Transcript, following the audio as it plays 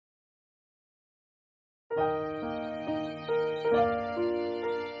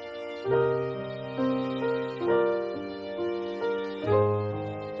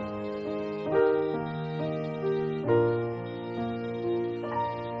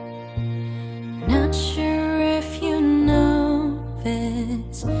Not sure if you know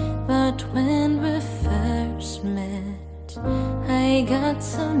this, but when we first met, I got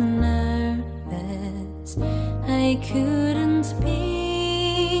so nervous I couldn't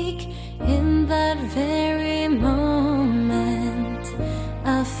speak. In that very moment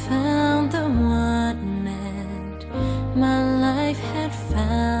I found the one, and my life had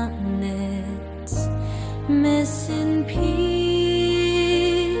found its missing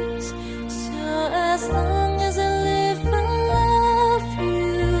piece. So as long as I live, I love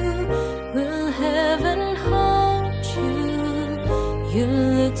you. Will heaven hold you? You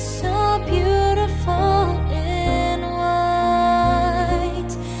look so beautiful in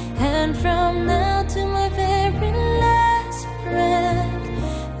white, and from now to my very last breath,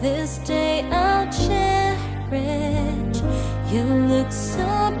 this day I'll cherish. You look so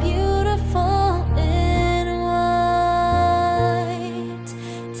beautiful in white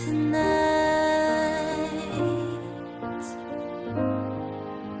tonight.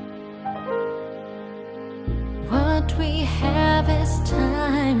 What we have is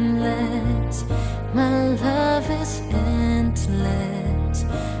timeless, my love is endless,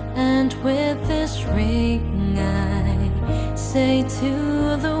 and with this ring I say to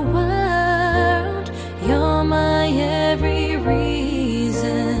the world, you're my every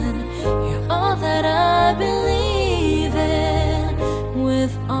reason, you're all that I believe in.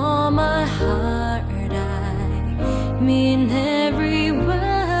 With all my heart I mean every word.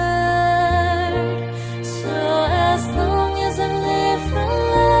 So as long as I live, I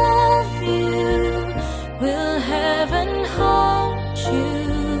love you. Will heaven hold you?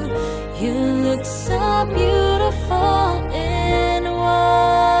 You look so beautiful in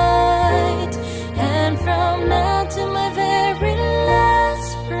white, and from now to my very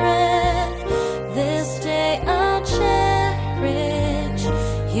last breath, this day I'll cherish.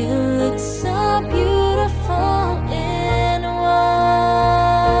 You look so beautiful in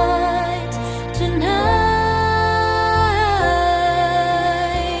white tonight.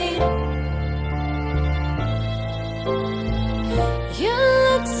 You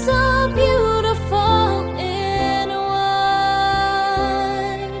look so beautiful in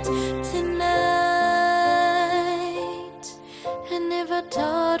white tonight. I never thought